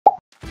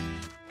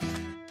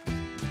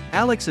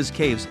Alex's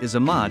Caves is a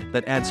mod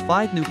that adds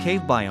 5 new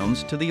cave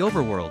biomes to the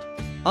overworld.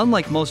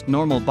 Unlike most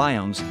normal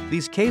biomes,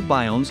 these cave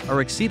biomes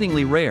are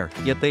exceedingly rare,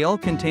 yet they all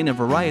contain a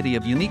variety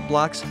of unique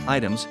blocks,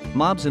 items,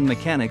 mobs and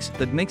mechanics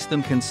that makes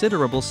them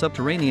considerable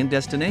subterranean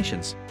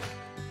destinations.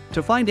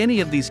 To find any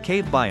of these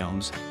cave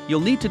biomes, you'll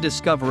need to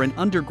discover an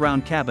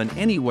underground cabin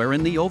anywhere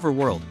in the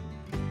overworld.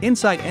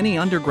 Inside any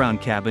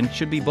underground cabin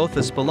should be both a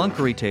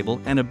spelunkery table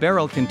and a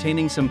barrel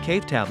containing some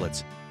cave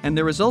tablets, and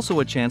there is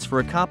also a chance for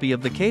a copy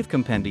of the cave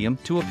compendium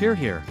to appear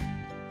here.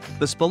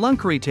 The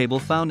spelunkery table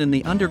found in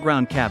the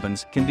underground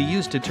cabins can be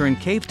used to turn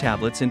cave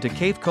tablets into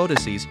cave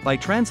codices by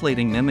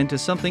translating them into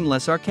something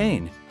less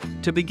arcane.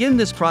 To begin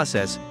this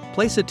process,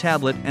 place a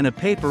tablet and a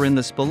paper in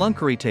the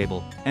spelunkery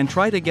table, and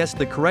try to guess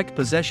the correct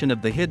possession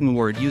of the hidden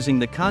word using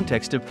the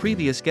context of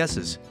previous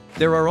guesses.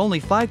 There are only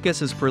 5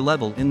 guesses per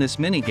level in this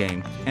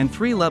minigame, and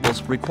 3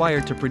 levels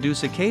required to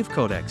produce a cave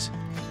codex.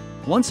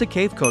 Once a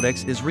cave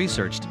codex is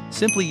researched,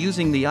 simply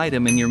using the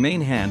item in your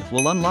main hand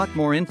will unlock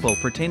more info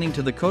pertaining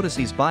to the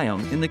codices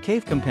biome in the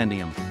cave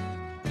compendium.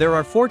 There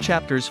are 4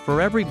 chapters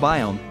for every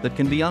biome that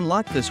can be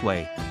unlocked this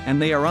way,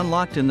 and they are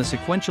unlocked in the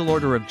sequential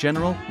order of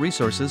general,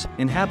 resources,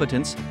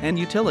 inhabitants, and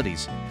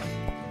utilities.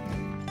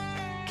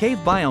 Cave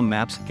biome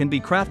maps can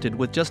be crafted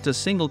with just a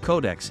single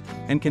codex,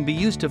 and can be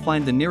used to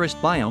find the nearest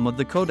biome of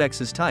the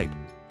codex's type.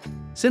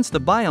 Since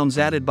the biomes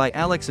added by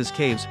Alex's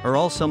Caves are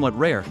all somewhat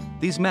rare,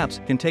 these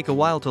maps can take a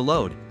while to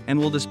load, and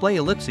will display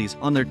ellipses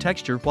on their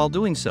texture while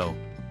doing so.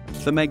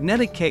 The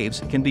magnetic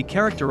caves can be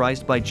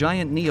characterized by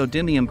giant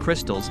neodymium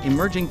crystals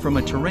emerging from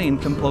a terrain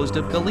composed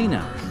of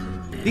galena.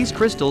 These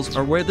crystals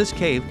are where this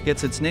cave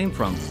gets its name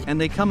from, and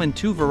they come in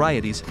 2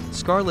 varieties,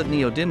 scarlet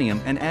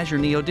neodymium and azure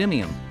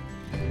neodymium.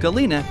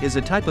 Galena is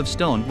a type of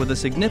stone with a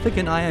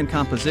significant ion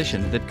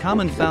composition that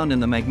common found in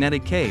the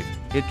magnetic cave.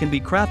 It can be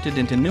crafted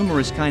into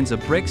numerous kinds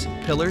of bricks,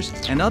 pillars,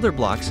 and other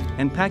blocks,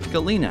 and packed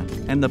galena,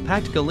 and the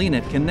packed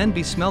galena can then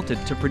be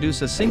smelted to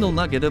produce a single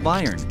nugget of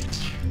iron.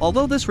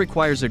 Although this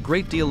requires a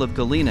great deal of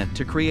galena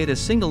to create a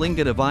single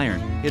ingot of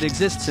iron, it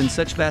exists in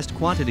such vast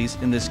quantities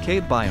in this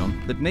cave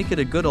biome that make it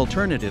a good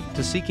alternative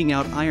to seeking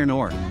out iron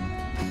ore.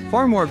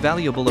 Far more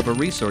valuable of a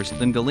resource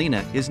than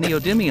galena is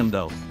neodymium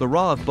though. The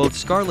raw of both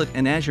scarlet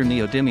and azure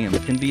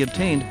neodymium can be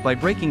obtained by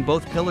breaking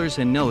both pillars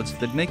and nodes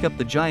that make up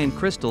the giant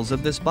crystals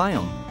of this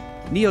biome.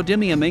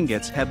 Neodymium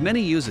ingots have many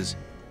uses.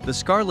 The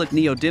scarlet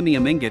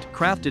neodymium ingot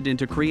crafted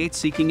into create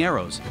seeking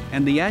arrows,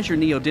 and the azure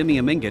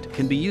neodymium ingot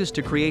can be used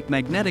to create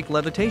magnetic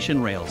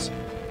levitation rails.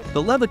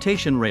 The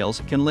levitation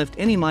rails can lift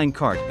any mine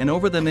cart and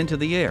over them into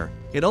the air.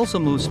 It also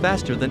moves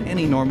faster than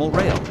any normal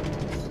rail.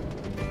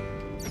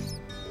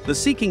 The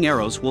seeking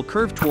arrows will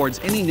curve towards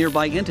any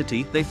nearby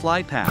entity they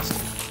fly past.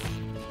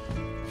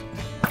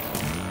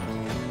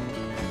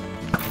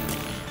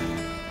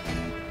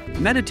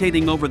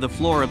 Meditating over the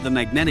floor of the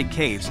magnetic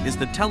caves is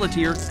the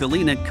teletier,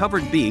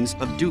 galena-covered beings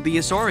of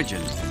dubious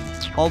origin.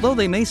 Although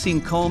they may seem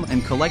calm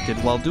and collected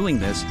while doing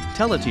this,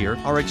 teletier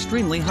are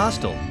extremely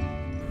hostile.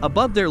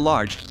 Above their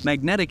large,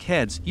 magnetic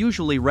heads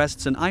usually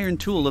rests an iron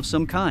tool of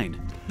some kind.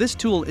 This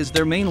tool is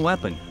their main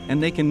weapon,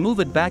 and they can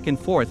move it back and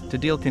forth to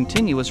deal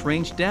continuous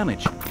ranged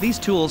damage. These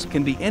tools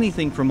can be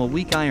anything from a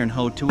weak iron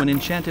hoe to an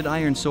enchanted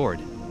iron sword.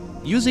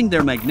 Using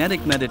their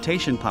magnetic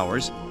meditation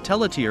powers,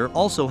 teletier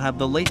also have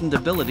the latent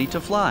ability to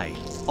fly.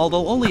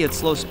 Although only at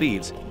slow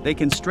speeds, they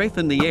can strafe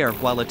in the air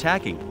while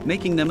attacking,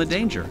 making them a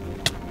danger.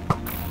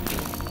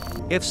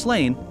 If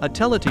slain, a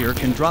teletier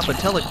can drop a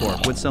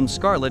telecore with some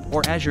scarlet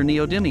or azure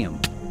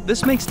neodymium.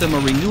 This makes them a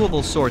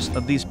renewable source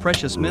of these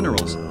precious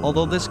minerals,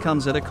 although this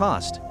comes at a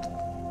cost.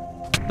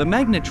 The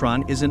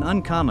magnetron is an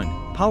uncommon,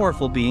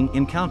 powerful being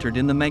encountered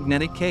in the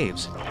magnetic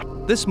caves.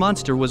 This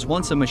monster was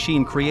once a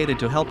machine created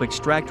to help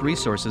extract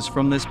resources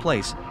from this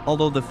place,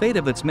 although the fate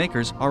of its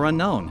makers are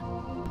unknown.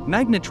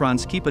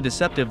 Magnetrons keep a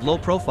deceptive low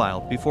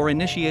profile before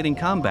initiating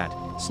combat,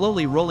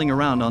 slowly rolling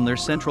around on their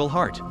central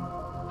heart.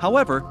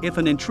 However, if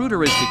an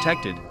intruder is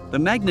detected, the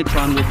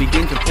magnetron will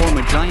begin to form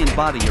a giant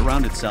body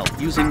around itself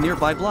using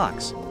nearby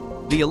blocks.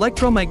 The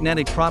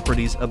electromagnetic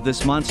properties of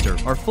this monster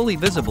are fully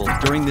visible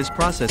during this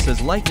process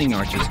as lightning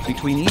arches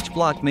between each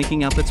block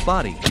making up its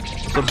body.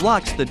 The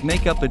blocks that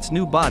make up its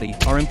new body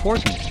are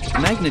important.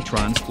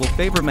 Magnetrons will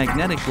favor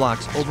magnetic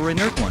blocks over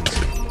inert ones.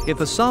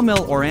 If a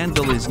sawmill or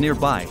anvil is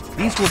nearby,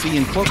 these will be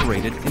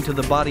incorporated into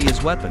the body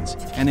as weapons,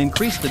 and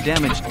increase the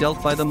damage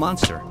dealt by the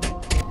monster.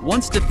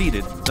 Once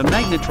defeated, the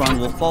magnetron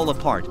will fall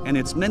apart and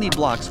its many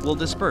blocks will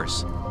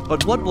disperse.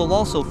 But what will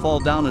also fall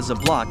down as a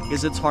block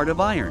is its heart of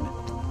iron.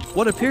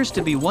 What appears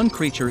to be one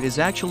creature is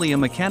actually a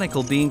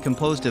mechanical being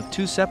composed of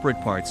 2 separate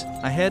parts,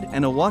 a head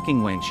and a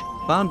walking winch,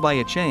 bound by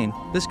a chain.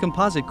 This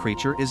composite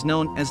creature is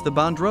known as the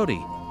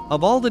boundroid.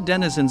 Of all the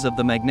denizens of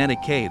the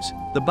magnetic caves,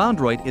 the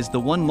boundroid is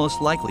the one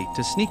most likely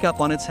to sneak up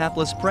on its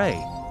hapless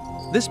prey.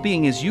 This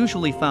being is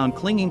usually found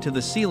clinging to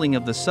the ceiling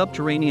of the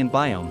subterranean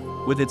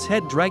biome, with its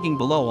head dragging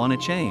below on a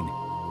chain.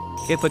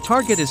 If a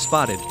target is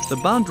spotted, the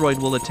boundroid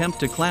will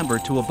attempt to clamber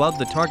to above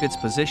the target's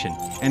position,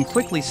 and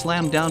quickly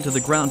slam down to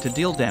the ground to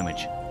deal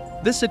damage.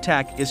 This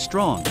attack is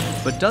strong,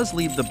 but does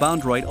leave the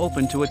boundroid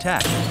open to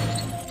attack.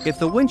 If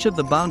the winch of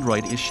the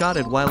boundroid is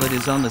shotted while it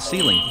is on the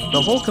ceiling,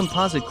 the whole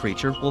composite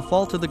creature will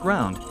fall to the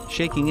ground,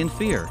 shaking in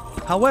fear.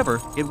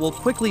 However, it will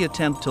quickly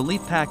attempt to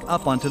leap back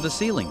up onto the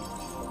ceiling.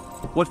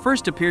 What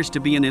first appears to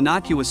be an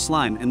innocuous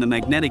slime in the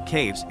magnetic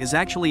caves is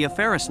actually a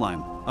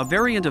ferroslime, a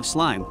variant of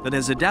slime that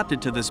has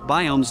adapted to this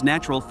biome's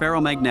natural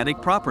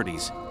ferromagnetic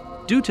properties.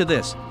 Due to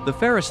this, the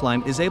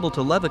ferroslime is able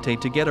to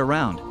levitate to get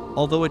around,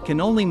 although it can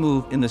only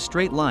move in the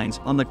straight lines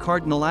on the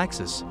cardinal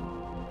axis.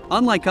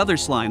 Unlike other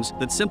slimes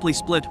that simply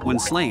split when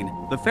slain,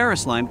 the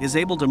ferroslime is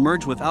able to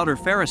merge with outer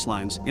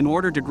ferroslimes in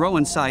order to grow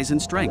in size and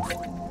strength.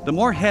 The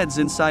more heads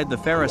inside the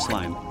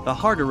ferroslime, the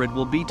harder it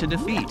will be to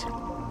defeat.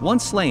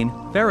 Once slain,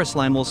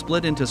 ferroslime will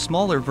split into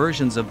smaller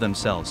versions of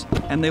themselves,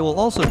 and they will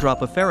also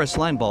drop a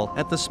ferroslime ball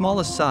at the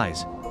smallest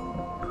size.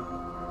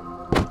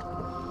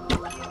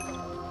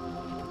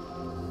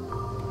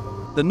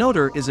 The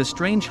noder is a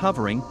strange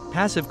hovering,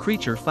 passive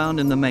creature found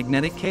in the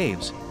magnetic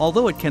caves.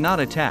 Although it cannot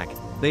attack,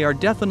 they are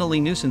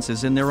definitely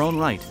nuisances in their own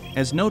right,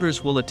 as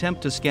noders will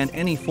attempt to scan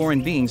any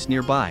foreign beings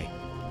nearby.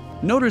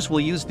 Noders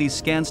will use these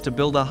scans to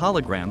build a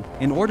hologram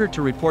in order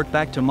to report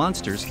back to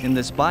monsters in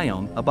this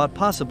biome about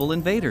possible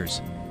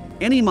invaders.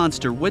 Any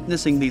monster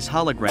witnessing these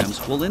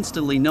holograms will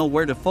instantly know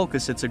where to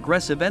focus its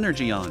aggressive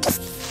energy on.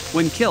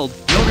 When killed,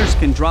 noders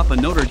can drop a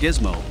noder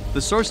gizmo,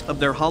 the source of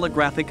their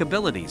holographic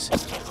abilities.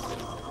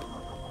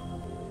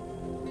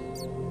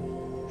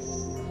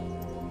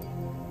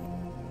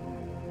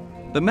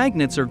 The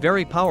magnets are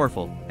very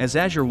powerful, as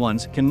azure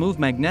ones can move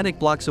magnetic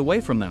blocks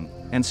away from them,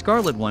 and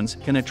scarlet ones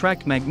can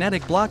attract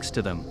magnetic blocks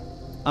to them.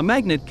 A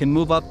magnet can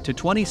move up to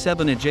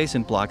 27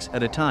 adjacent blocks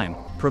at a time,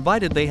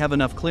 provided they have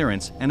enough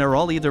clearance and are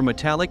all either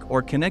metallic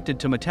or connected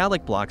to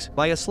metallic blocks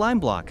by a slime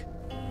block.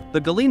 The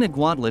galena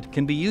gauntlet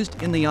can be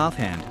used in the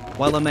offhand,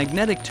 while a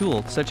magnetic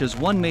tool such as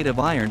one made of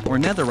iron or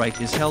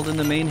netherite is held in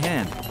the main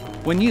hand.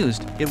 When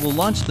used, it will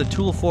launch the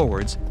tool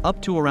forwards,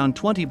 up to around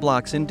 20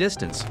 blocks in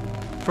distance.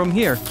 From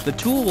here, the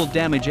tool will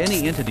damage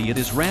any entity it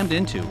is rammed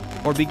into,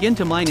 or begin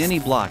to mine any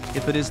block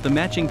if it is the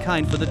matching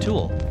kind for the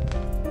tool.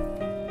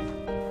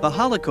 The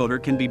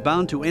holocoder can be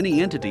bound to any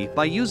entity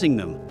by using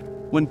them.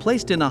 When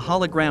placed in a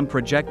hologram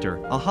projector,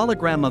 a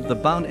hologram of the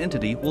bound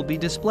entity will be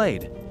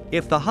displayed.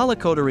 If the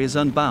holocoder is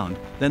unbound,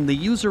 then the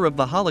user of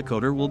the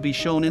holocoder will be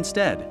shown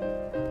instead.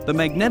 The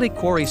magnetic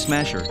quarry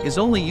smasher is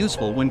only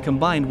useful when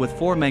combined with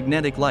 4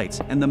 magnetic lights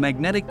and the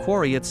magnetic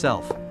quarry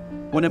itself.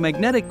 When a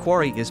magnetic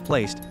quarry is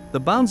placed, the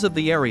bounds of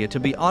the area to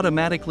be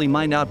automatically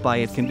mined out by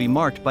it can be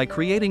marked by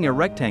creating a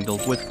rectangle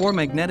with 4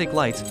 magnetic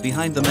lights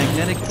behind the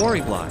magnetic quarry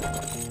block.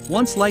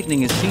 Once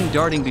lightning is seen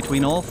darting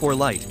between all 4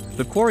 lights,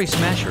 the quarry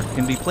smasher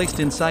can be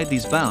placed inside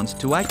these bounds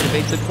to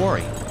activate the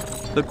quarry.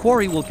 The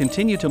quarry will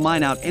continue to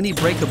mine out any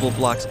breakable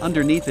blocks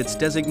underneath its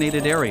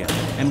designated area,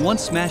 and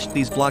once smashed,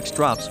 these blocks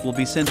drops will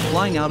be sent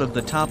flying out of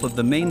the top of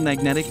the main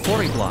magnetic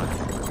quarry block.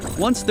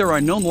 Once there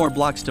are no more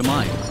blocks to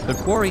mine, the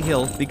quarry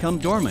hill become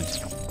dormant.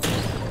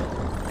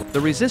 The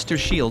resistor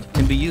shield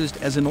can be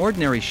used as an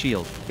ordinary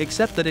shield,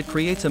 except that it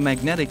creates a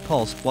magnetic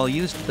pulse while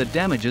used that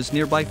damages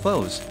nearby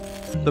foes.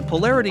 The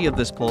polarity of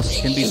this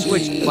pulse can be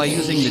switched by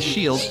using the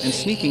shield and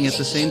sneaking at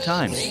the same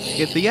time.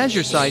 If the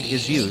azure side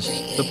is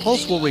used, the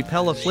pulse will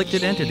repel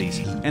afflicted entities,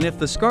 and if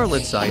the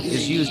scarlet side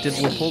is used,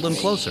 it will pull them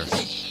closer.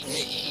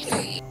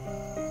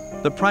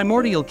 The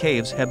Primordial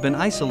Caves have been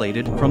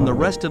isolated from the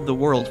rest of the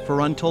world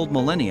for untold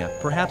millennia,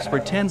 perhaps for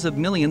tens of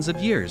millions of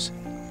years.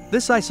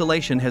 This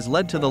isolation has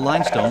led to the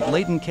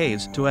limestone-laden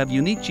caves to have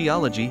unique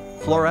geology,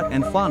 flora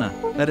and fauna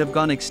that have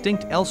gone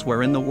extinct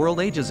elsewhere in the world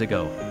ages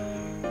ago.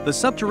 The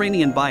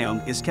subterranean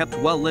biome is kept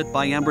well lit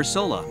by amber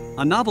sola,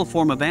 a novel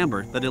form of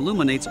amber that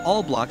illuminates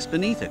all blocks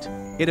beneath it.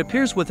 It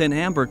appears within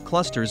amber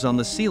clusters on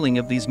the ceiling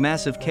of these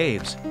massive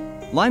caves.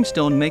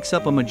 Limestone makes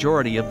up a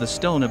majority of the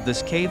stone of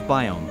this cave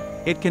biome.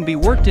 It can be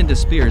worked into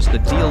spears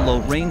that deal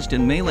low-ranged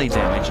and melee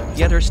damage,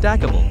 yet are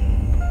stackable.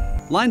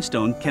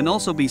 Limestone can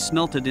also be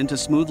smelted into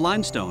smooth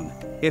limestone.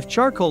 If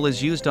charcoal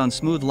is used on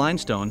smooth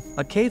limestone,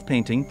 a cave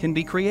painting can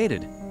be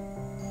created.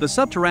 The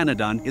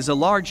Subterranodon is a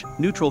large,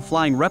 neutral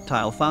flying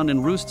reptile found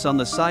in roosts on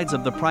the sides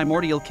of the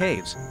Primordial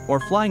Caves, or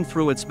flying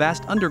through its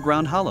vast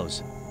underground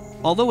hollows.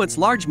 Although its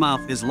large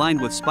mouth is lined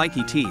with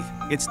spiky teeth,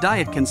 its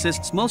diet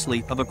consists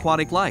mostly of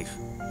aquatic life.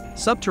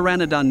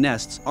 Subterranodon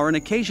nests are an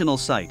occasional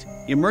sight,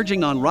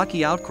 emerging on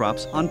rocky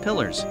outcrops on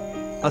pillars.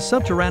 A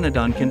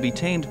Subterranodon can be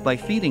tamed by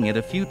feeding it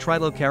a few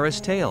Trilocaris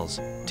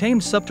tails.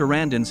 Tamed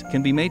Subterranodons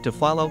can be made to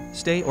follow,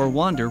 stay or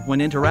wander when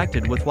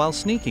interacted with while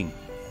sneaking.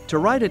 To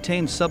ride a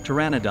tamed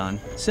Subterranodon,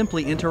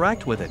 simply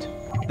interact with it.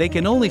 They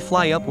can only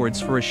fly upwards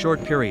for a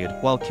short period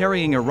while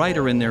carrying a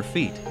rider in their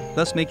feet,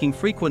 thus making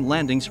frequent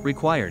landings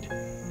required.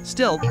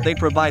 Still, they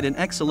provide an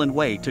excellent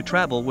way to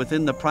travel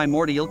within the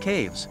Primordial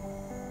Caves.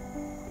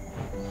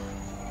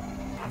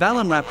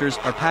 Valenraptors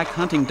are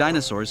pack-hunting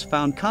dinosaurs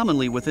found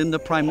commonly within the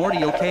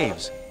Primordial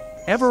Caves.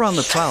 Ever on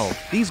the prowl,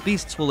 these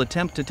beasts will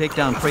attempt to take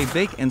down prey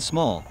big and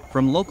small,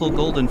 from local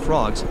golden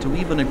frogs to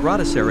even a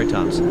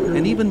Grotoceratops,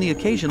 and even the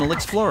occasional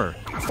explorer.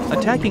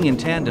 Attacking in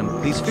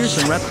tandem, these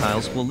fearsome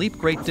reptiles will leap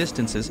great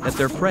distances at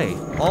their prey,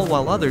 all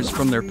while others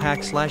from their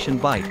pack slash and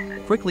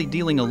bite, quickly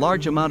dealing a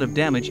large amount of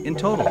damage in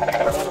total.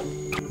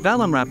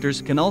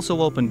 Velociraptors can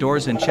also open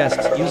doors and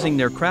chests using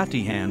their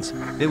crafty hands.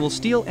 They will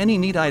steal any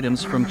neat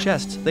items from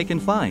chests they can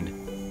find.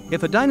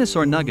 If a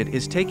dinosaur nugget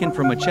is taken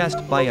from a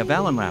chest by a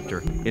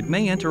Velociraptor, it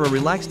may enter a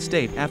relaxed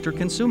state after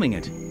consuming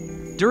it.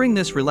 During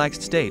this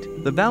relaxed state,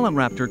 the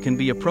Velociraptor can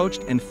be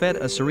approached and fed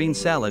a serene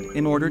salad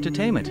in order to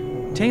tame it.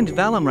 Tamed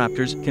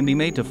Velociraptors can be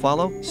made to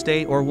follow,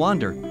 stay or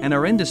wander, and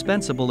are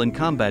indispensable in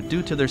combat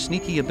due to their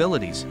sneaky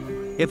abilities.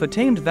 If a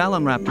tamed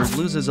Velociraptor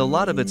loses a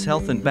lot of its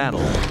health in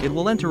battle, it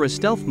will enter a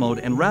stealth mode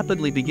and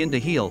rapidly begin to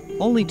heal,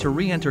 only to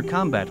re-enter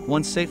combat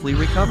once safely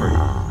recovered.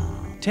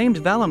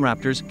 Tamed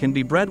Velociraptors can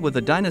be bred with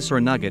a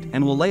dinosaur nugget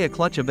and will lay a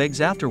clutch of eggs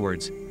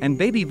afterwards, and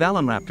baby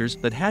Velociraptors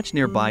that hatch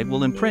nearby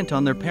will imprint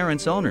on their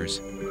parents'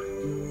 owners.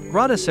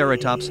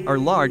 Grotoceratops are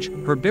large,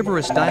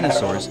 herbivorous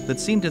dinosaurs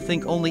that seem to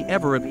think only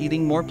ever of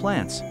eating more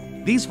plants.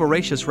 These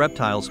voracious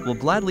reptiles will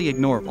gladly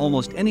ignore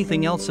almost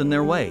anything else in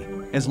their way,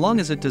 as long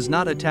as it does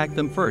not attack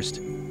them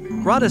first.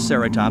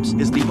 Grotoceratops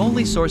is the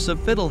only source of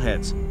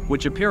fiddleheads,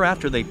 which appear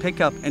after they pick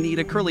up and eat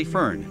a curly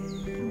fern.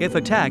 If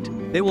attacked,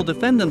 they will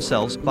defend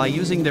themselves by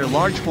using their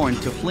large horn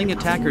to fling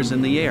attackers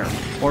in the air,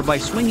 or by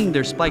swinging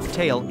their spiked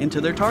tail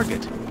into their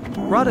target.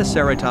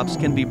 Grotoceratops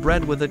can be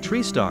bred with a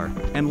tree star,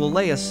 and will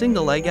lay a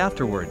single egg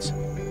afterwards.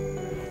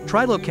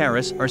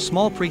 Trilocaris are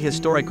small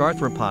prehistoric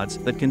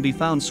arthropods that can be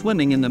found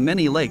swimming in the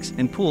many lakes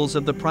and pools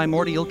of the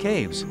Primordial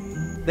Caves.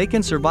 They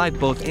can survive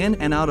both in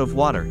and out of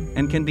water,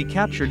 and can be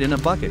captured in a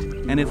bucket,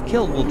 and if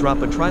killed will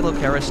drop a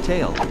Trilocaris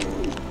tail.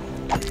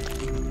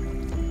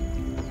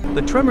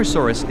 The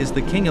Tremorsaurus is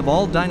the king of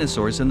all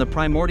dinosaurs in the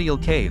Primordial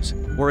Caves,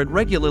 where it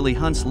regularly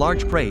hunts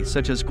large prey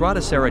such as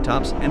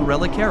Grotoceratops and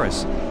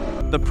Relicaris.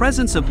 The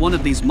presence of one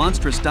of these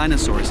monstrous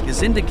dinosaurs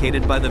is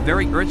indicated by the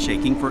very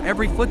earth-shaking for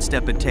every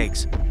footstep it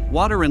takes.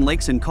 Water in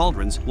lakes and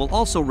cauldrons will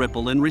also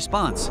ripple in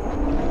response.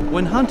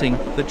 When hunting,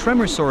 the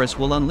Tremorsaurus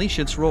will unleash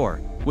its roar,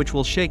 which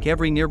will shake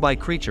every nearby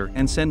creature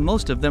and send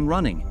most of them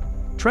running.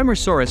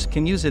 Tremorsaurus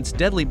can use its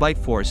deadly bite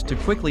force to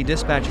quickly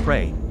dispatch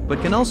prey,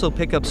 but can also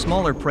pick up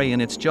smaller prey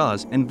in its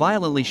jaws and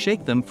violently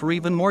shake them for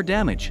even more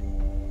damage.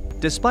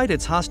 Despite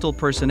its hostile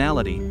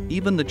personality,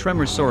 even the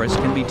Tremorsaurus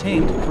can be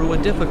tamed through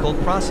a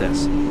difficult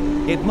process.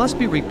 It must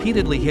be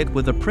repeatedly hit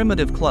with a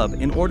primitive club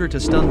in order to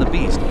stun the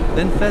beast,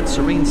 then fed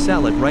serene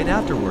salad right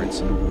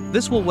afterwards.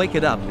 This will wake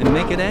it up and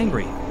make it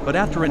angry, but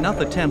after enough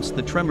attempts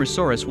the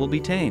Tremorsaurus will be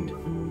tamed.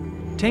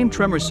 Tamed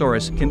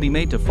Tremorsaurus can be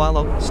made to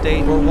follow,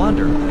 stay or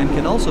wander, and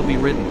can also be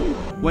ridden.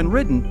 When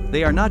ridden,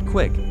 they are not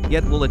quick,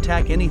 yet will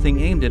attack anything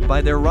aimed at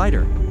by their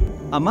rider.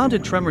 A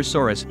mounted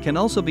Tremorsaurus can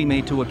also be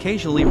made to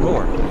occasionally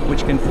roar,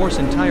 which can force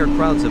entire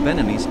crowds of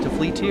enemies to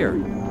flee tear.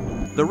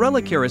 The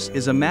Relicaris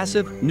is a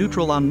massive,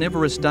 neutral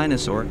omnivorous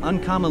dinosaur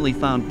uncommonly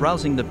found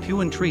browsing the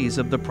Puan trees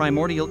of the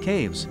Primordial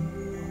Caves.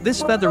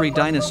 This feathery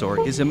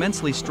dinosaur is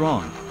immensely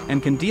strong,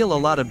 and can deal a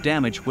lot of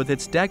damage with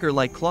its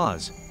dagger-like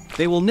claws.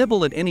 They will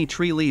nibble at any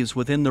tree leaves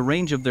within the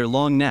range of their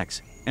long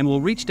necks, and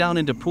will reach down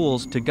into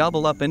pools to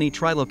gobble up any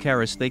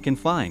Trilocaris they can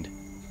find.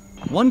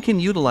 One can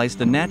utilize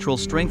the natural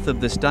strength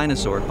of this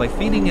dinosaur by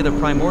feeding it a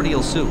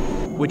primordial soup,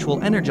 which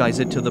will energize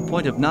it to the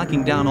point of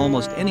knocking down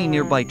almost any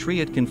nearby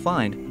tree it can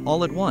find,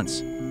 all at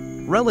once.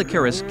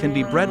 Relicaris can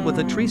be bred with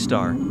a tree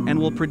star, and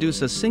will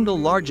produce a single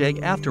large egg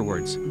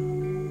afterwards.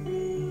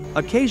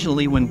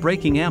 Occasionally when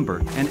breaking amber,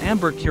 an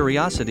amber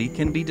curiosity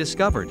can be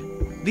discovered.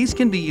 These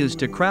can be used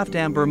to craft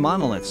amber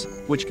monoliths,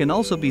 which can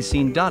also be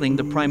seen dotting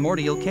the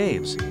Primordial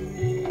Caves.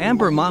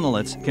 Amber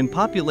monoliths can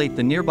populate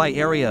the nearby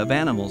area of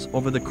animals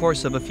over the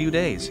course of a few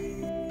days.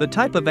 The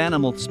type of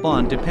animal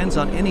spawned depends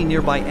on any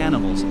nearby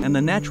animals and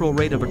the natural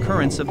rate of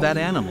occurrence of that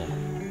animal.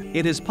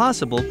 It is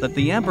possible that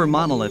the amber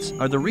monoliths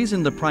are the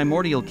reason the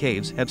Primordial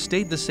Caves have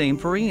stayed the same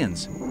for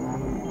eons.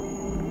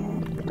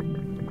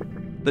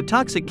 The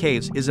Toxic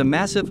Caves is a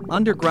massive,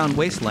 underground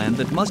wasteland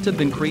that must have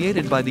been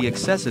created by the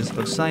excesses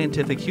of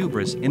scientific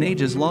hubris in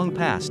ages long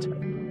past.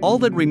 All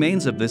that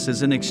remains of this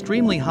is an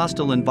extremely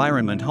hostile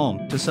environment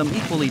home to some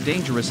equally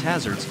dangerous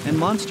hazards and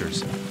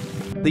monsters.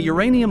 The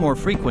uranium ore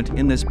frequent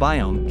in this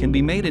biome can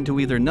be made into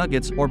either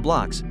nuggets or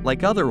blocks.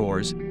 Like other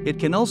ores, it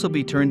can also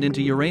be turned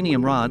into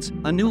uranium rods,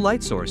 a new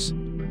light source.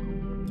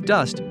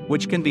 Dust,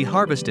 which can be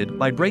harvested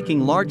by breaking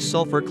large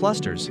sulfur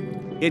clusters.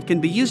 It can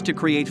be used to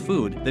create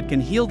food that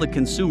can heal the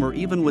consumer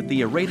even with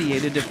the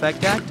irradiated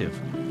effect active.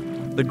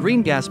 The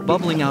green gas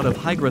bubbling out of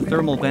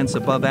hydrothermal vents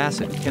above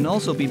acid can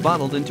also be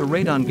bottled into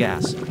radon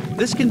gas.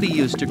 This can be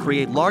used to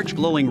create large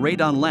glowing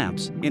radon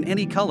lamps in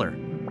any color.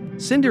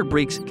 Cinder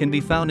bricks can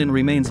be found in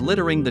remains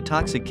littering the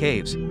Toxic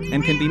Caves,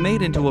 and can be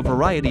made into a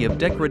variety of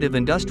decorative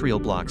industrial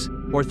blocks,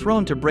 or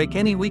thrown to break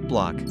any weak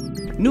block.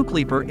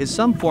 Nucleeper is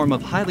some form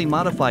of highly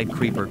modified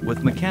creeper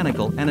with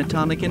mechanical and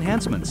atomic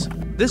enhancements.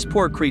 This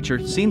poor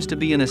creature seems to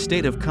be in a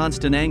state of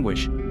constant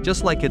anguish,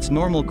 just like its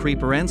normal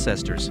creeper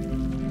ancestors.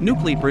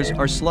 Nucleapers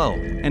are slow,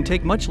 and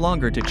take much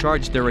longer to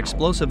charge their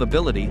explosive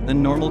ability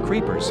than normal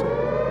creepers.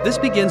 This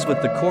begins with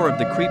the core of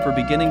the creeper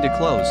beginning to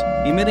close,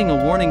 emitting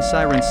a warning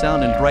siren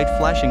sound and bright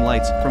flashing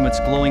lights from its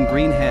glowing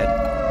green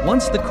head.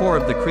 Once the core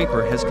of the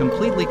creeper has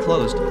completely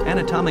closed, an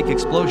atomic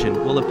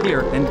explosion will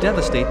appear and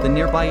devastate the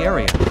nearby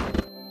area.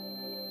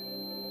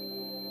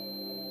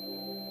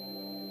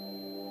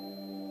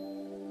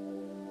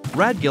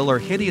 Radgill are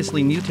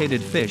hideously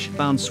mutated fish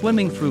found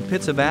swimming through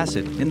pits of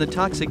acid in the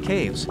toxic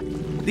caves.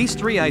 These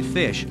three-eyed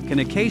fish can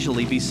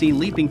occasionally be seen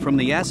leaping from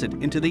the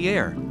acid into the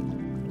air.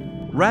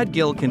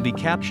 Radgill can be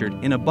captured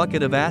in a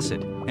bucket of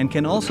acid, and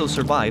can also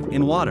survive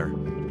in water.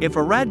 If a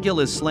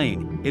radgill is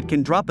slain, it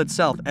can drop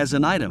itself as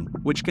an item,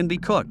 which can be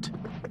cooked.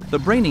 The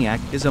Brainiac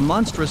is a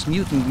monstrous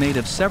mutant made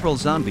of several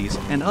zombies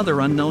and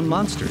other unknown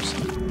monsters.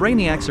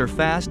 Brainiacs are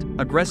fast,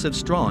 aggressive,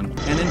 strong,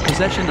 and in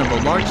possession of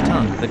a large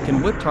tongue that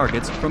can whip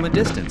targets from a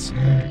distance.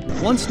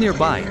 Once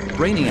nearby,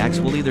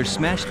 Brainiacs will either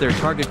smash their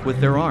target with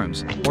their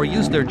arms, or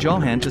use their jaw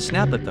hand to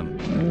snap at them.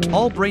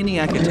 All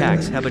Brainiac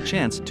attacks have a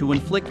chance to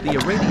inflict the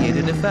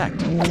irradiated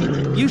effect.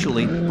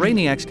 Usually,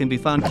 Brainiacs can be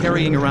found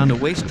carrying around a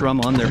waste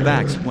drum on their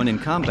backs when in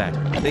combat.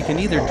 They can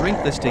either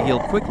drink this to heal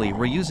quickly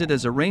or use it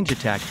as a range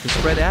attack to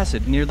spread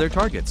acid near their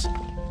targets.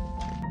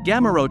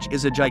 Gamma Roach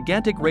is a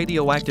gigantic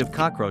radioactive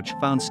cockroach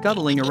found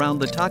scuttling around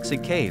the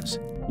toxic caves.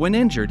 When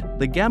injured,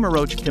 the Gamma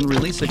Roach can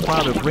release a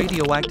cloud of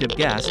radioactive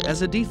gas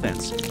as a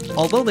defense.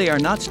 Although they are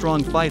not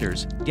strong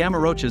fighters, Gamma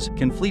Roaches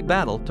can flee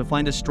battle to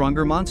find a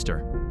stronger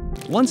monster.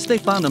 Once they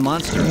found a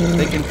monster,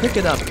 they can pick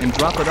it up and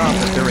drop it off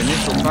at their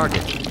initial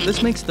target.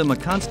 This makes them a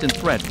constant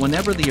threat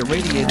whenever the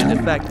irradiated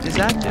effect is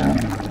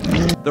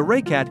active. The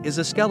Raycat is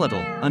a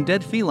skeletal,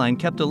 undead feline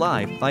kept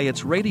alive by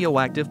its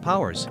radioactive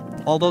powers.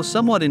 Although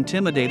somewhat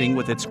intimidating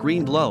with its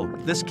green glow,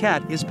 this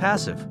cat is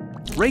passive.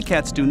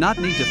 Raycats do not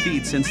need to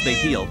feed since they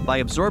heal by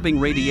absorbing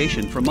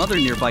radiation from other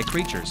nearby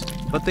creatures,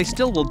 but they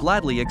still will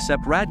gladly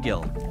accept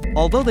Radgill.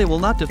 Although they will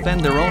not defend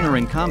their owner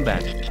in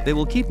combat, they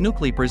will keep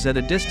Nucleapers at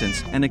a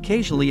distance and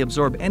occasionally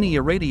absorb any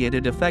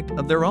irradiated effect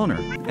of their owner,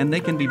 and they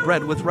can be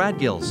bred with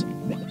Radgills.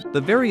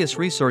 The various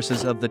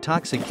resources of the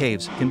toxic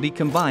caves can be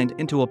combined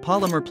into a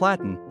polymer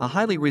platen, a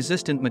highly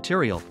resistant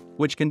material,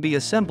 which can be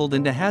assembled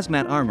into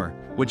hazmat armor,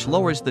 which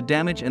lowers the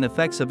damage and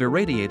effects of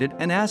irradiated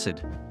and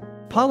acid.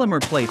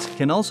 Polymer plates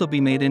can also be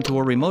made into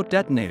a remote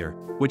detonator,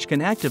 which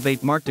can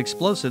activate marked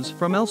explosives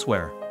from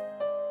elsewhere.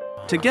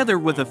 Together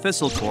with a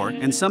fissile core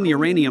and some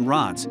uranium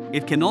rods,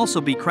 it can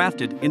also be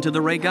crafted into the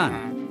ray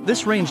gun.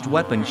 This ranged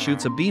weapon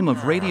shoots a beam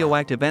of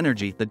radioactive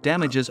energy that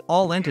damages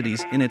all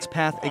entities in its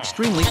path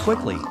extremely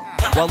quickly.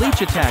 While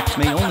each attack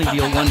may only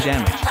deal 1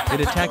 damage,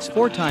 it attacks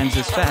 4 times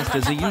as fast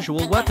as a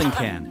usual weapon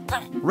can.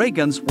 Ray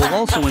guns will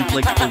also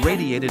inflict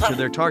irradiated to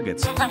their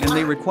targets, and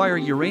they require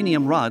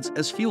uranium rods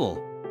as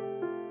fuel.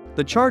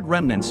 The charred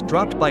remnants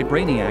dropped by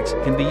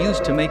Brainiacs can be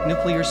used to make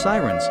nuclear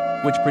sirens,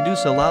 which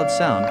produce a loud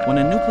sound when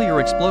a nuclear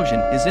explosion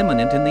is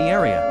imminent in the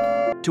area.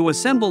 To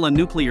assemble a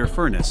nuclear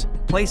furnace,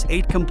 place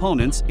 8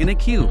 components in a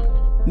cube.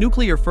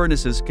 Nuclear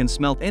furnaces can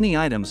smelt any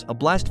items a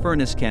blast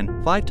furnace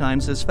can 5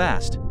 times as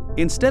fast.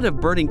 Instead of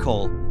burning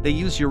coal, they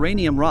use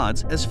uranium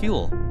rods as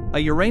fuel. A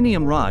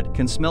uranium rod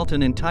can smelt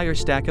an entire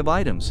stack of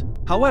items.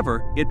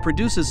 However, it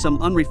produces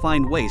some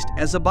unrefined waste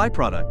as a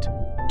byproduct.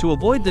 To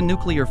avoid the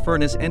nuclear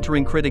furnace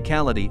entering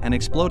criticality and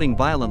exploding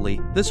violently,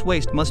 this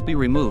waste must be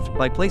removed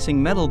by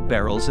placing metal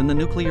barrels in the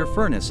nuclear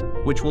furnace,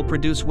 which will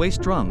produce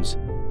waste drums.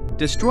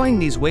 Destroying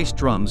these waste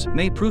drums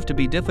may prove to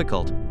be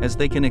difficult, as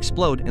they can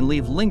explode and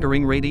leave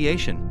lingering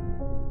radiation.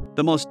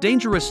 The most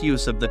dangerous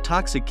use of the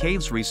toxic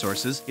caves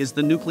resources is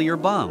the nuclear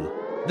bomb.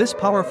 This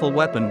powerful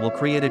weapon will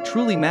create a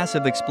truly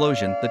massive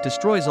explosion that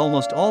destroys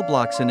almost all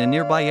blocks in a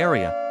nearby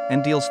area,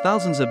 and deals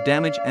thousands of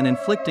damage and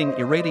inflicting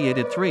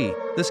irradiated 3.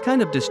 This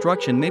kind of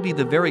destruction may be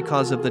the very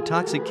cause of the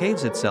toxic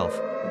caves itself.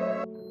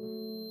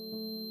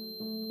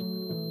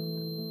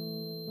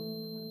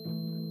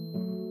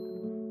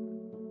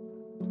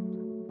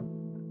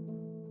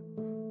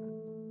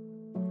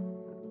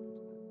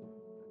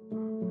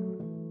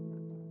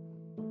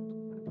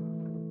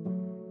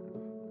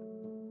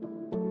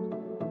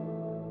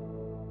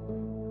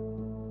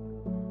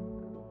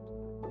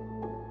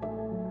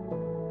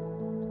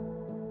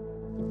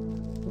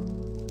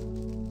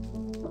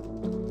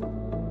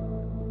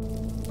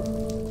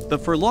 The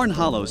Forlorn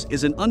Hollows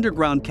is an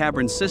underground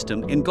cavern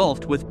system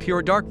engulfed with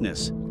pure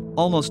darkness.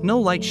 Almost no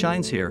light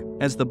shines here,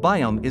 as the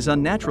biome is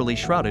unnaturally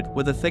shrouded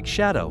with a thick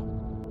shadow.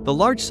 The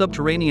large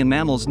subterranean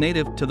mammals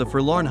native to the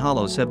Forlorn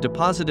Hollows have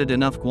deposited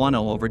enough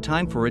guano over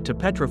time for it to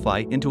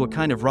petrify into a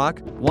kind of rock,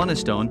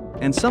 guanostone,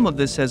 and some of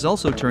this has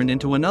also turned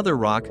into another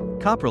rock,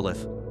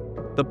 coprolith.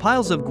 The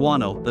piles of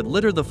guano that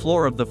litter the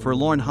floor of the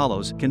Forlorn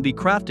Hollows can be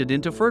crafted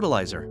into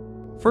fertilizer.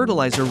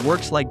 Fertilizer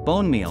works like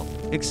bone meal,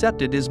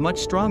 except it is much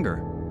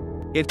stronger.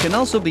 It can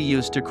also be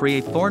used to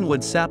create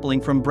thornwood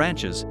sapling from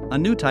branches, a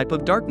new type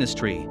of darkness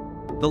tree.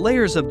 The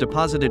layers of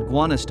deposited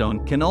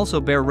guanostone can also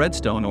bear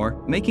redstone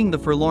ore, making the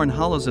Forlorn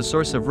Hollows a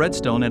source of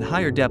redstone at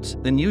higher depths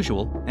than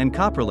usual, and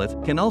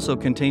coprolith can also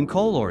contain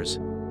coal ores.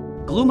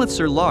 Gloomyths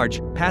are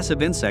large,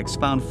 passive insects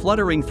found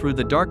fluttering through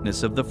the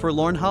darkness of the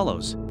Forlorn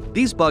Hollows.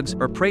 These bugs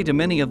are prey to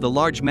many of the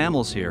large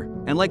mammals here,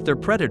 and like their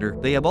predator,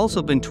 they have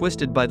also been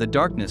twisted by the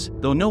darkness,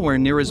 though nowhere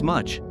near as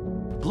much.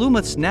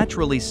 Gloomyths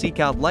naturally seek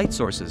out light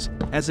sources,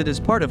 as it is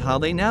part of how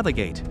they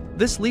navigate.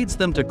 This leads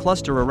them to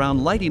cluster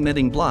around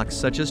light-emitting blocks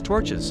such as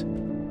torches.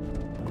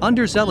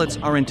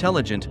 Underzealots are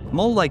intelligent,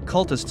 mole-like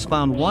cultists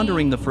found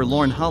wandering the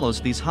Forlorn Hollows.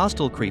 These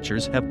hostile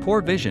creatures have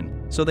poor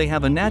vision, so they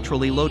have a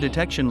naturally low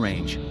detection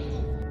range.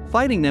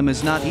 Fighting them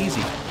is not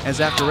easy,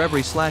 as after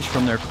every slash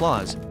from their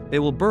claws, they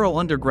will burrow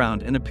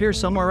underground and appear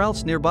somewhere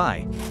else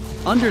nearby.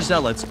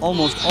 Underzealots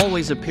almost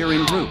always appear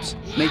in groups,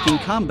 making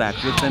combat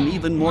with them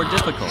even more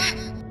difficult.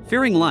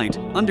 Fearing light,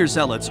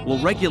 underzealots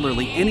will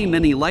regularly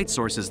many light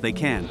sources they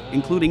can,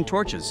 including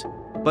torches.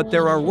 But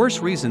there are worse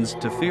reasons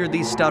to fear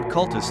these stout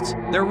cultists: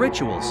 their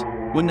rituals.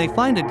 When they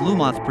find a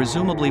gloomoth,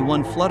 presumably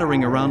one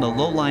fluttering around a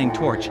low-lying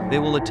torch, they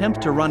will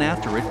attempt to run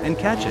after it and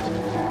catch it.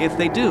 If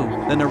they do,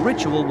 then a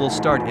ritual will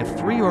start if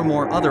 3 or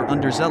more other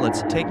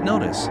underzealots take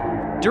notice.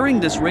 During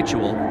this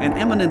ritual, an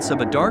eminence of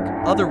a dark,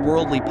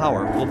 otherworldly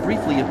power will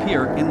briefly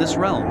appear in this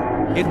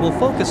realm. It will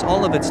focus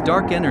all of its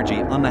dark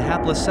energy on the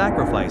hapless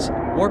sacrifice,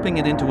 warping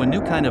it into a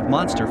new kind of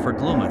monster for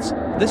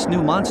Gloomyths. This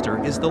new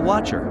monster is the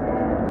Watcher.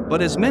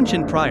 But as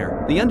mentioned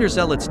prior, the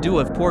underzealots do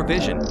have poor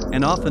vision,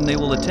 and often they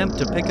will attempt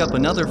to pick up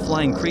another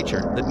flying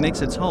creature that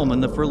makes its home in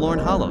the Forlorn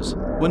Hollows.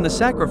 When the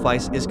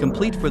sacrifice is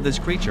complete for this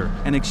creature,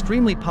 an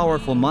extremely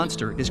powerful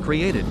monster is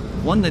created,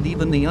 one that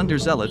even the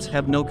underzealots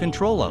have no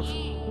control of.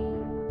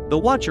 The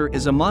Watcher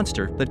is a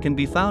monster that can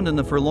be found in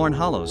the Forlorn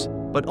Hollows,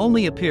 but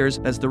only appears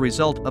as the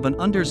result of an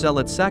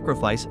underzealot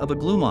sacrifice of a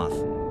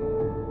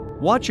gloomoth.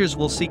 Watchers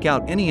will seek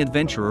out any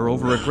adventurer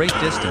over a great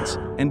distance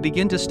and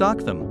begin to stalk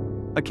them.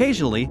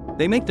 Occasionally,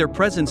 they make their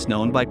presence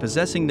known by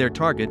possessing their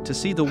target to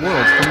see the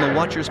world from the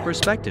Watcher's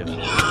perspective.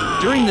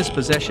 During this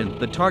possession,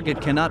 the target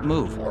cannot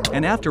move,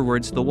 and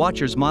afterwards the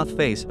Watcher's moth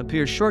face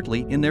appears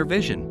shortly in their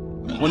vision.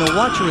 When a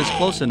Watcher is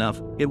close enough,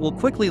 it will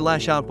quickly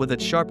lash out with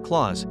its sharp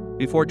claws,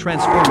 before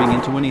transforming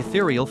into an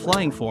ethereal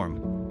flying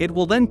form. It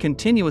will then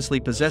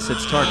continuously possess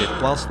its target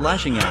whilst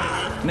lashing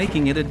at it,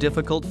 making it a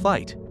difficult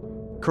fight.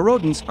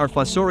 Corrodants are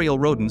fossorial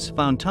rodents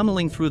found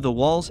tunneling through the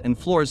walls and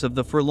floors of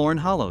the Forlorn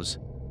Hollows.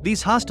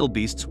 These hostile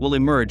beasts will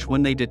emerge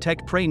when they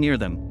detect prey near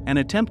them and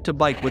attempt to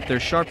bite with their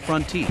sharp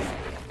front teeth.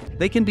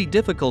 They can be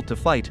difficult to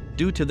fight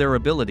due to their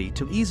ability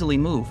to easily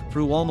move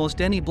through almost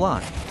any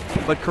block.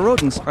 But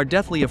corrodants are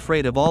deathly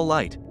afraid of all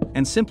light,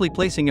 and simply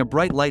placing a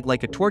bright light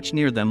like a torch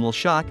near them will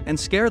shock and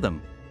scare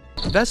them.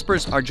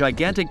 Vespers are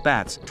gigantic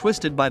bats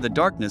twisted by the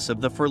darkness of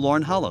the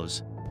Forlorn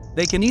Hollows.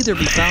 They can either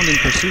be found in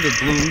pursuit of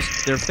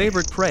glooms, their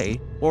favorite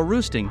prey, or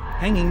roosting,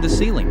 hanging the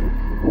ceiling.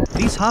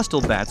 These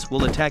hostile bats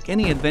will attack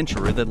any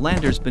adventurer that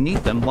landers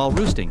beneath them while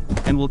roosting,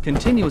 and will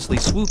continuously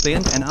swoop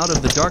in and out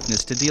of the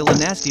darkness to deal a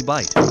nasty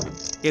bite.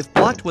 If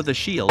blocked with a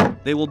shield,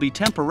 they will be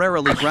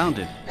temporarily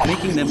grounded,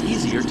 making them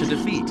easier to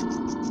defeat.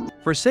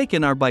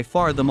 Forsaken are by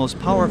far the most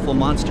powerful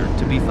monster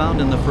to be found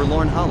in the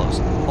Forlorn Hollows,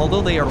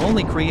 although they are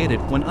only created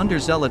when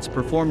underzealots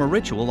perform a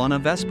ritual on a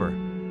Vesper.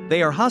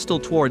 They are hostile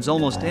towards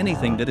almost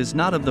anything that is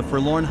not of the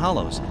Forlorn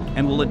Hollows,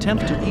 and will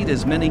attempt to eat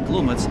as many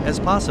gloomyths as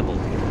possible.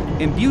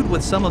 Imbued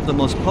with some of the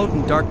most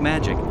potent dark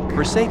magic,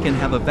 Forsaken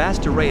have a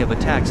vast array of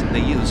attacks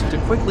they use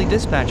to quickly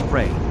dispatch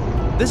prey.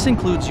 This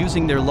includes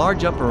using their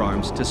large upper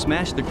arms to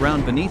smash the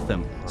ground beneath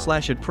them,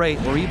 slash at prey,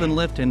 or even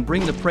lift and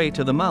bring the prey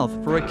to the mouth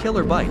for a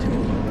killer bite.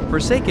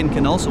 Forsaken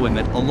can also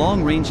emit a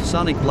long-range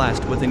sonic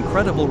blast with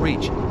incredible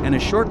reach, and a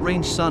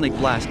short-range sonic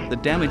blast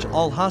that damage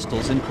all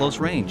hostiles in close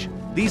range.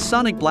 These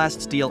sonic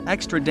blasts deal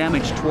extra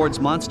damage towards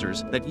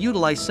monsters that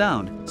utilize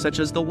sound, such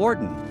as the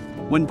Warden.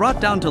 When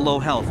brought down to low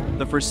health,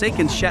 the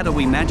Forsaken's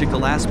shadowy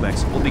magical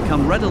aspects will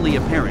become readily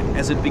apparent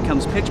as it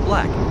becomes pitch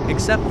black,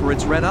 except for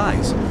its red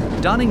eyes.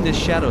 Donning this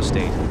shadow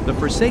state, the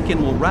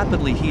Forsaken will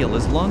rapidly heal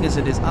as long as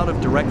it is out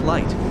of direct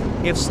light.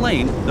 If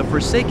slain, the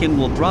Forsaken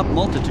will drop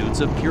multitudes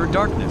of pure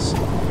darkness.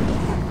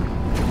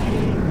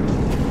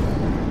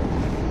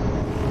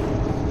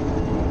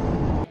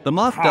 The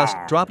moth dust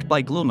dropped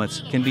by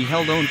gloomyths can be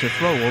held on to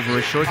throw over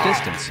a short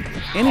distance.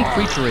 Any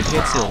creature it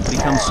hits will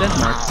become scent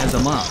marked as a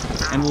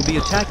moth, and will be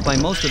attacked by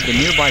most of the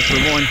nearby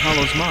Forlorn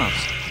Hollows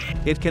moths.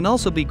 It can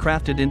also be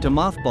crafted into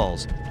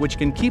mothballs, which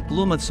can keep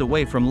gloomyths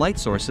away from light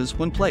sources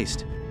when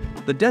placed.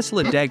 The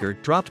Desolate Dagger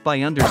dropped by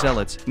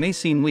underzealots may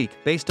seem weak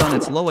based on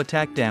its low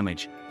attack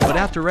damage, but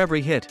after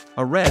every hit,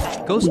 a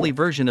red, ghostly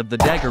version of the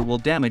dagger will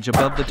damage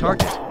above the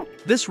target.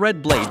 This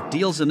red blade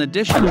deals an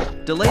additional,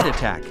 delayed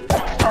attack.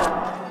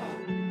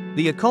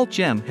 The Occult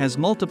Gem has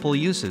multiple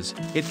uses.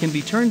 It can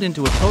be turned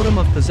into a totem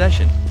of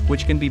possession,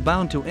 which can be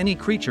bound to any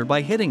creature by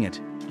hitting it.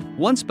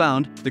 Once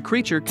bound, the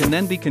creature can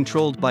then be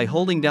controlled by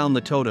holding down the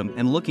totem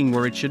and looking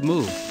where it should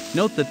move.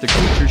 Note that the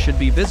creature should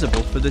be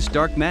visible for this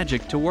dark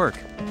magic to work.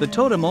 The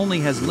totem only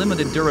has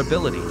limited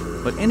durability,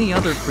 but any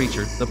other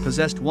creature the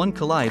possessed one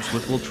collides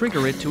with will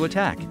trigger it to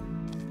attack.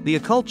 The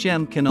Occult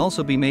Gem can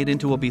also be made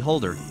into a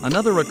beholder.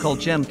 Another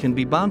Occult Gem can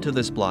be bound to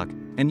this block,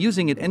 and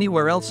using it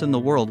anywhere else in the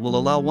world will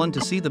allow one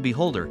to see the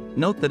beholder.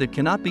 Note that it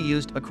cannot be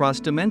used across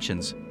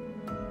dimensions.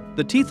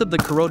 The teeth of the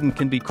Corrodon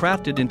can be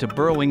crafted into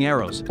burrowing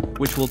arrows,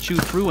 which will chew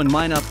through and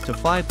mine up to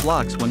 5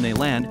 blocks when they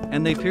land,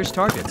 and they pierce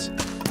targets.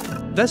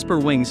 Vesper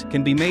wings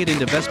can be made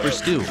into Vesper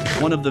stew,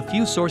 one of the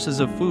few sources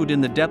of food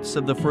in the depths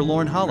of the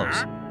Forlorn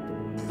Hollows.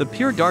 The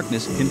pure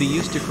darkness can be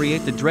used to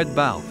create the dread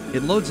bow.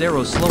 It loads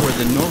arrows slower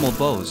than normal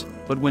bows,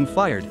 but when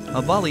fired,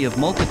 a volley of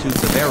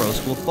multitudes of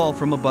arrows will fall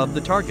from above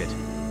the target.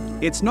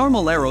 Its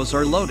normal arrows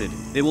are loaded.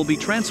 They will be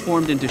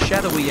transformed into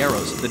shadowy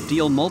arrows that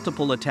deal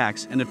multiple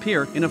attacks and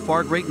appear in a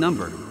far great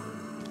number.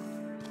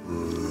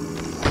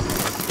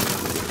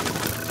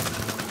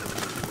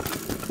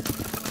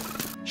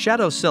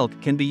 Shadow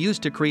Silk can be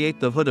used to create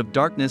the Hood of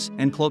Darkness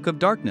and Cloak of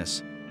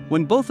Darkness.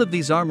 When both of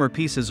these armor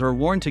pieces are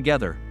worn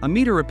together, a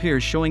meter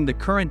appears showing the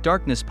current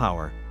darkness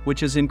power,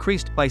 which is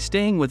increased by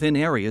staying within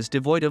areas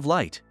devoid of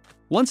light.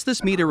 Once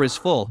this meter is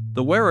full,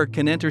 the wearer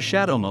can enter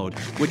Shadow Mode,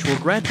 which will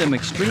grant them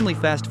extremely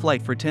fast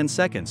flight for 10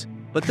 seconds,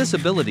 but this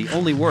ability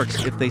only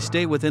works if they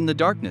stay within the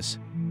darkness.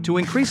 To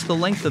increase the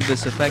length of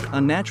this effect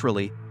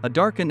unnaturally, a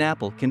darkened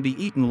apple can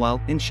be eaten while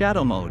in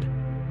Shadow Mode.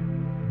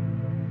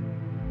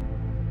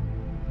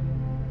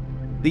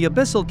 The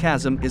Abyssal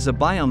Chasm is a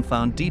biome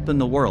found deep in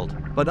the world,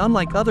 but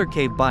unlike other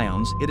cave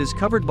biomes, it is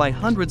covered by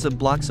hundreds of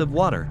blocks of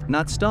water,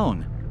 not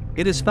stone.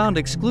 It is found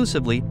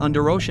exclusively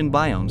under ocean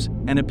biomes,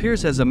 and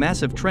appears as a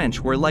massive trench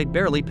where light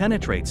barely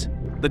penetrates.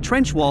 The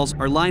trench walls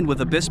are lined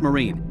with abyss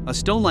marine, a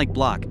stone-like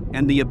block,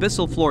 and the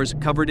abyssal floors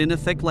covered in a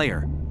thick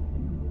layer.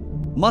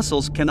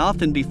 Mussels can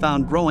often be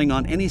found growing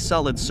on any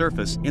solid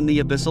surface in the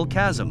Abyssal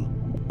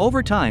Chasm.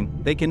 Over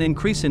time, they can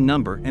increase in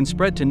number and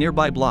spread to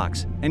nearby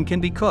blocks, and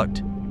can be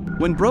cooked.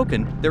 When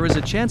broken, there is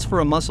a chance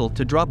for a mussel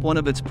to drop one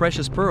of its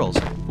precious pearls,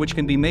 which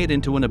can be made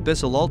into an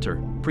abyssal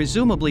altar,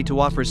 presumably to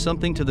offer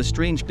something to the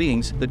strange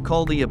beings that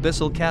call the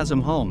Abyssal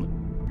Chasm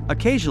home.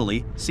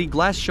 Occasionally, sea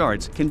glass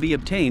shards can be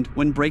obtained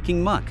when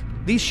breaking muck.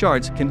 These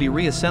shards can be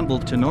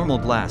reassembled to normal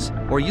glass,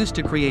 or used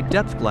to create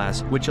depth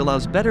glass, which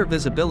allows better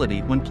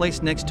visibility when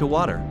placed next to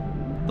water.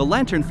 The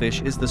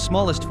lanternfish is the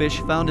smallest fish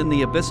found in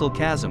the Abyssal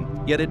Chasm,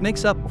 yet it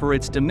makes up for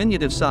its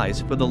diminutive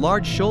size for the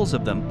large shoals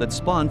of them that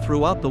spawn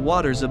throughout the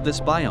waters of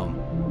this biome.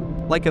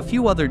 Like a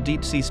few other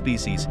deep-sea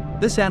species,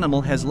 this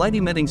animal has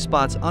light-emitting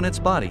spots on its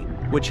body,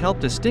 which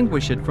help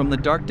distinguish it from the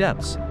dark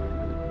depths.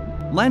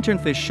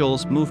 Lanternfish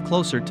shoals move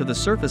closer to the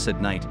surface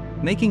at night,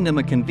 making them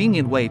a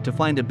convenient way to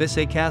find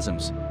abyssal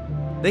chasms.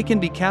 They can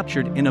be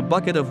captured in a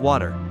bucket of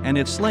water, and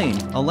if slain,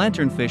 a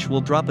lanternfish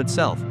will drop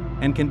itself,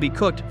 and can be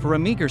cooked for a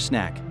meager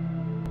snack.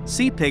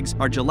 Sea pigs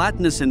are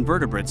gelatinous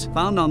invertebrates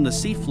found on the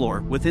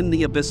seafloor within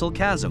the Abyssal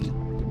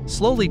Chasm.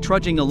 Slowly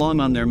trudging along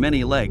on their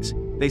many legs,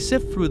 they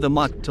sift through the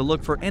muck to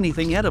look for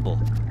anything edible.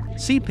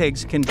 Sea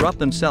pigs can drop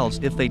themselves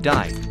if they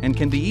die, and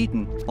can be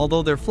eaten,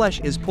 although their flesh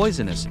is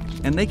poisonous,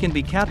 and they can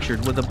be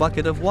captured with a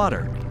bucket of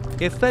water.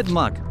 If fed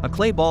muck, a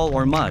clay ball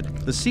or mud,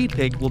 the sea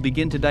pig will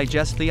begin to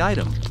digest the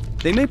item.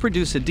 They may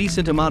produce a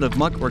decent amount of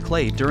muck or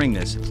clay during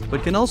this,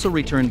 but can also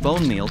return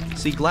bone meal,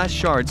 sea glass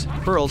shards,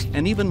 pearls,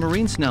 and even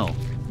marine snow.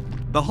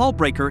 The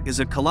hullbreaker is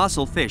a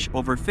colossal fish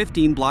over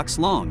 15 blocks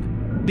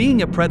long.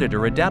 Being a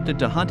predator adapted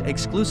to hunt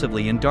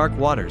exclusively in dark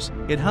waters,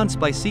 it hunts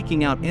by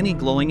seeking out any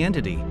glowing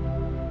entity.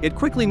 It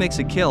quickly makes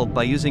a kill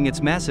by using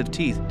its massive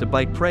teeth to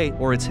bite prey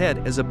or its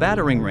head as a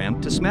battering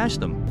ram to smash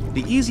them.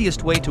 The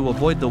easiest way to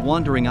avoid the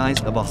wandering eyes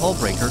of a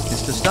hullbreaker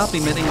is to stop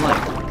emitting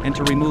light, and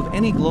to remove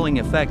any glowing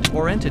effect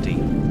or entity.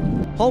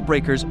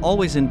 Hullbreakers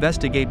always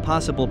investigate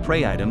possible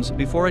prey items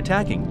before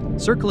attacking,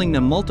 circling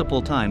them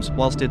multiple times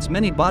whilst its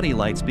many body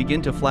lights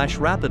begin to flash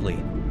rapidly.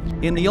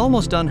 In the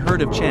almost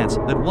unheard of chance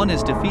that one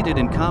is defeated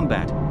in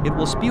combat, it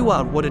will spew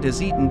out what it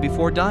has eaten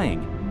before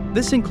dying.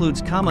 This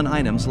includes common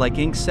items like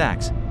ink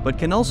sacs, but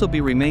can also be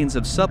remains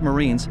of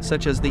submarines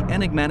such as the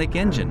enigmatic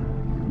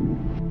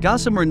engine.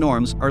 Gossamer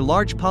norms are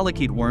large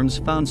polychaete worms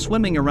found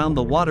swimming around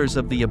the waters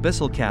of the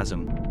Abyssal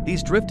Chasm.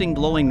 These drifting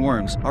glowing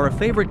worms are a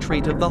favorite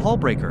treat of the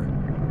hullbreaker.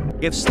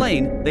 If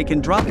slain, they can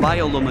drop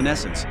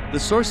bioluminescence, the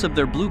source of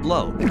their blue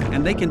glow,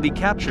 and they can be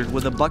captured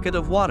with a bucket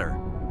of water.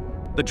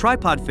 The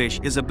tripod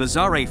fish is a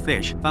bizarre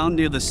fish found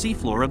near the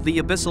seafloor of the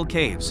Abyssal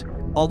Caves.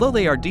 Although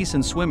they are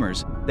decent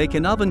swimmers, they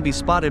can often be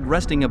spotted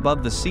resting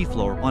above the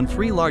seafloor on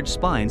 3 large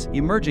spines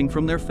emerging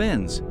from their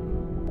fins.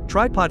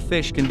 Tripod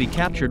fish can be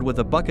captured with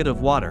a bucket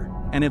of water,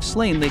 and if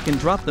slain they can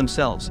drop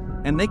themselves,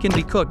 and they can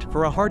be cooked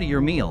for a heartier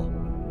meal.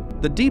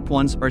 The deep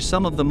ones are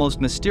some of the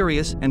most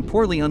mysterious and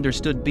poorly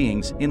understood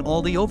beings in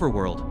all the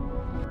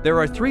overworld. There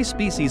are 3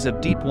 species of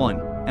deep one,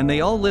 and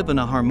they all live in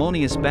a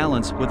harmonious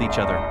balance with each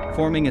other,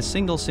 forming a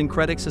single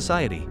syncretic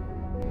society.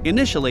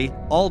 Initially,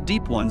 all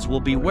deep ones will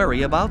be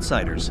wary of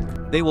outsiders.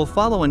 They will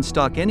follow and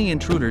stalk any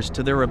intruders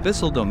to their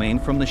abyssal domain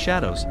from the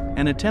shadows,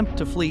 and attempt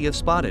to flee if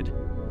spotted.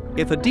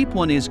 If a deep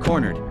one is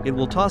cornered, it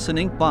will toss an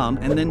ink bomb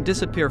and then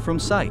disappear from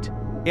sight.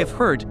 If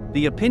hurt,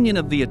 the opinion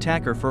of the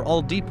attacker for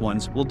all deep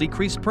ones will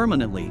decrease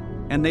permanently,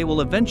 and they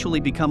will eventually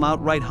become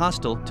outright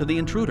hostile to the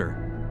intruder.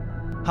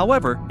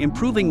 However,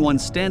 improving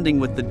one's standing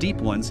with the deep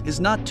ones is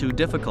not too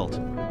difficult.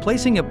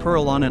 Placing a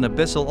pearl on an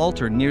abyssal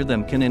altar near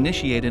them can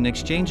initiate an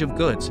exchange of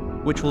goods,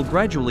 which will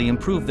gradually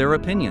improve their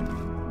opinion.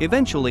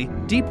 Eventually,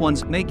 Deep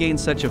Ones may gain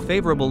such a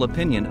favorable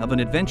opinion of an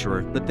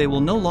adventurer that they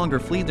will no longer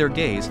flee their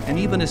gaze and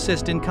even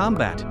assist in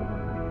combat.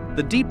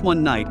 The Deep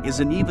One Knight is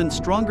an even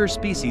stronger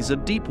species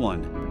of Deep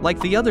One. Like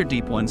the other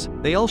Deep Ones,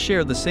 they all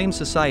share the same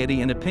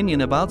society and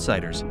opinion of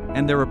outsiders,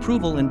 and their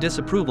approval and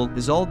disapproval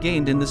is all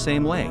gained in the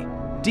same way.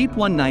 Deep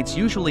One Knights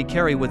usually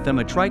carry with them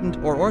a trident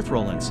or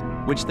orthrolance,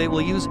 which they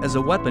will use as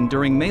a weapon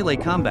during melee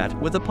combat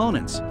with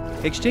opponents.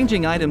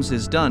 Exchanging items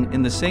is done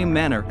in the same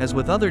manner as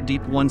with other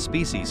Deep One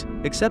species,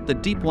 except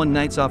that Deep One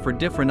Knights offer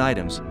different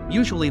items,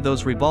 usually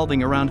those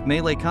revolving around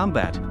melee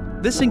combat.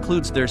 This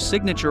includes their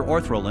signature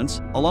orthrolance,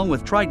 along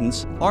with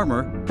tridents,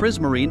 armor,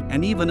 prismarine,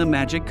 and even a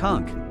magic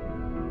conch.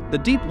 The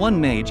Deep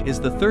One Mage is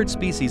the third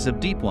species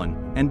of Deep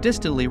One, and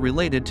distantly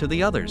related to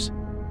the others.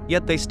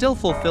 Yet they still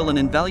fulfill an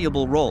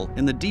invaluable role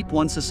in the Deep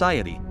One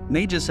society.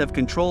 Mages have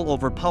control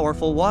over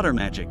powerful water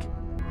magic.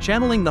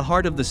 Channeling the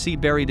heart of the sea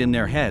buried in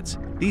their heads,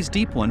 these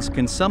Deep Ones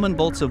can summon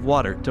bolts of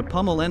water to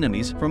pummel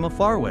enemies from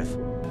afar with.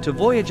 To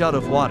voyage out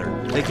of water,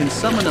 they can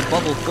summon a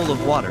bubble full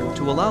of water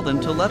to allow them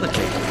to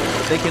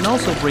levitate. They can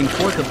also bring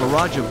forth a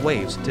barrage of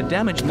waves to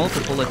damage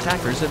multiple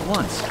attackers at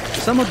once.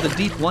 Some of the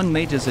Deep One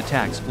Mage's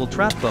attacks will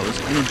trap foes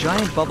in a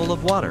giant bubble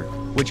of water,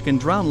 which can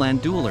drown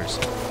land duelers.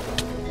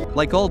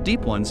 Like all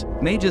Deep Ones,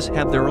 mages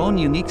have their own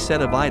unique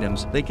set of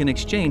items they can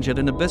exchange at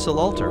an abyssal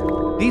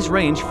altar. These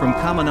range from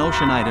common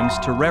ocean items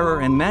to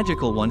rarer and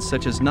magical ones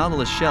such as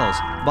nautilus shells,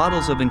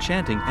 bottles of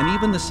enchanting, and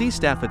even the sea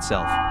staff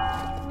itself.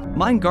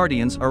 Mine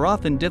Guardians are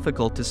often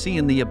difficult to see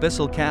in the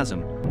Abyssal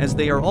Chasm, as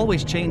they are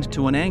always chained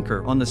to an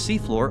anchor on the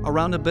seafloor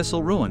around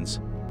abyssal ruins.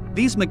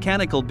 These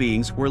mechanical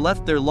beings were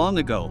left there long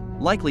ago,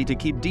 likely to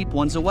keep Deep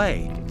Ones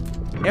away.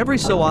 Every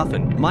so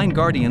often, Mine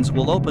Guardians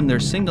will open their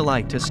single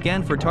eye to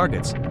scan for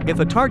targets. If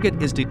a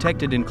target is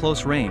detected in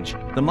close range,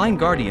 the Mine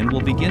Guardian will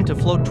begin to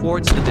float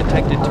towards the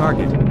detected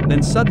target,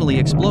 then suddenly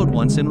explode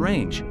once in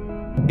range.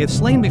 If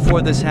slain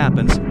before this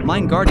happens,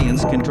 Mine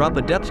Guardians can drop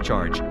a depth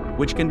charge,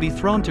 which can be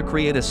thrown to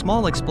create a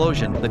small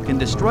explosion that can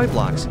destroy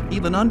blocks,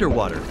 even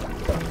underwater.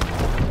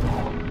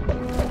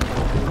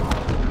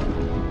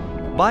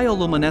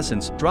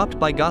 Bioluminescence dropped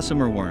by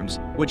gossamer worms,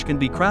 which can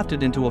be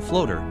crafted into a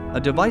floater,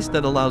 a device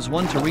that allows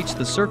one to reach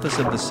the surface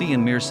of the sea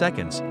in mere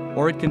seconds,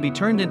 or it can be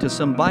turned into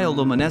some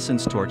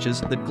bioluminescence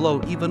torches that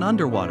glow even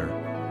underwater.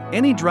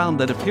 Any drowned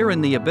that appear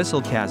in the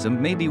Abyssal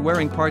Chasm may be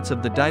wearing parts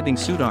of the diving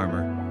suit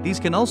armor. These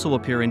can also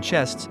appear in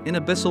chests in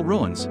abyssal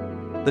ruins.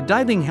 The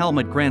diving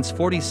helmet grants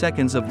 40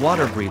 seconds of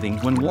water breathing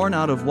when worn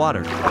out of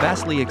water,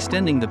 vastly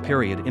extending the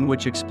period in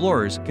which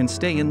explorers can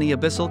stay in the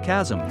Abyssal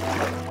Chasm.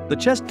 The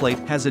chest plate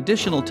has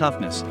additional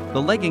toughness,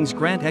 the leggings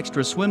grant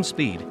extra swim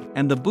speed,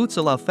 and the boots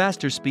allow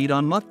faster speed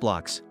on muck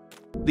blocks.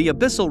 The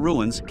abyssal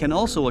ruins can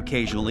also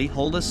occasionally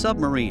hold a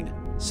submarine.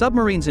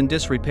 Submarines in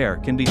disrepair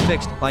can be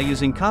fixed by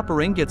using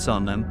copper ingots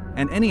on them,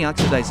 and any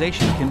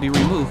oxidization can be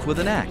removed with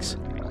an axe.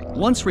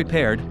 Once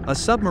repaired, a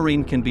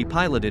submarine can be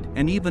piloted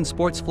and even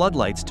sports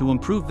floodlights to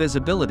improve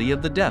visibility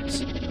of the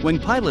depths. When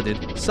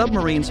piloted,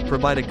 submarines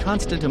provide a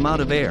constant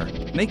amount of air,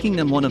 making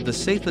them one of the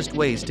safest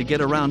ways to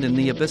get around in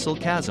the Abyssal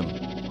Chasm.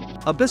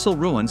 Abyssal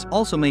ruins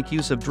also make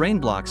use of drain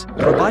blocks,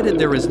 provided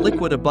there is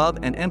liquid above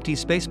and empty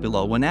space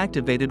below. When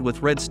activated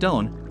with red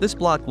stone, this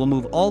block will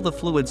move all the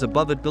fluids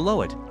above it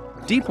below it.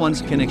 Deep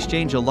Ones can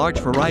exchange a large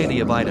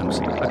variety of items.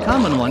 A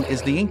common one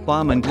is the ink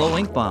bomb and glow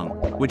ink bomb,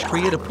 which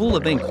create a pool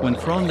of ink when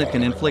thrown that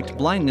can inflict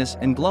blindness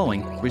and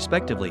glowing,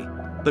 respectively.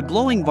 The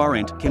glowing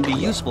variant can be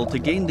useful to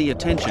gain the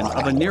attention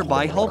of a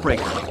nearby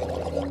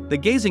hullbreaker. The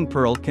gazing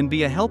pearl can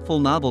be a helpful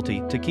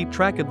novelty to keep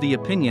track of the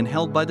opinion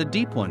held by the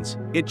Deep Ones.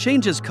 It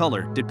changes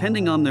color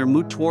depending on their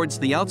mood towards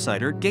the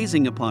outsider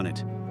gazing upon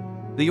it.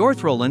 The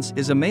orthrolance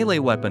is a melee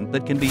weapon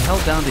that can be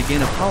held down to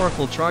gain a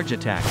powerful charge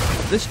attack.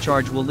 This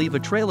charge will leave a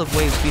trail of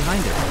waves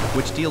behind it,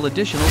 which deal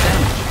additional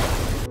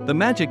damage. The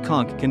magic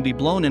conch can be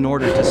blown in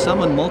order to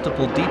summon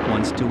multiple Deep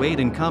Ones to aid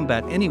in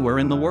combat anywhere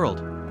in the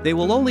world. They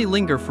will only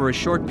linger for a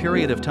short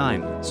period of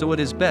time, so it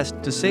is best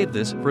to save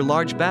this for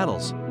large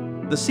battles.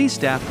 The sea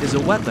staff is a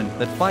weapon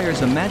that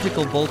fires a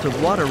magical bolt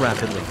of water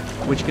rapidly,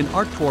 which can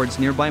arc towards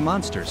nearby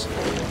monsters.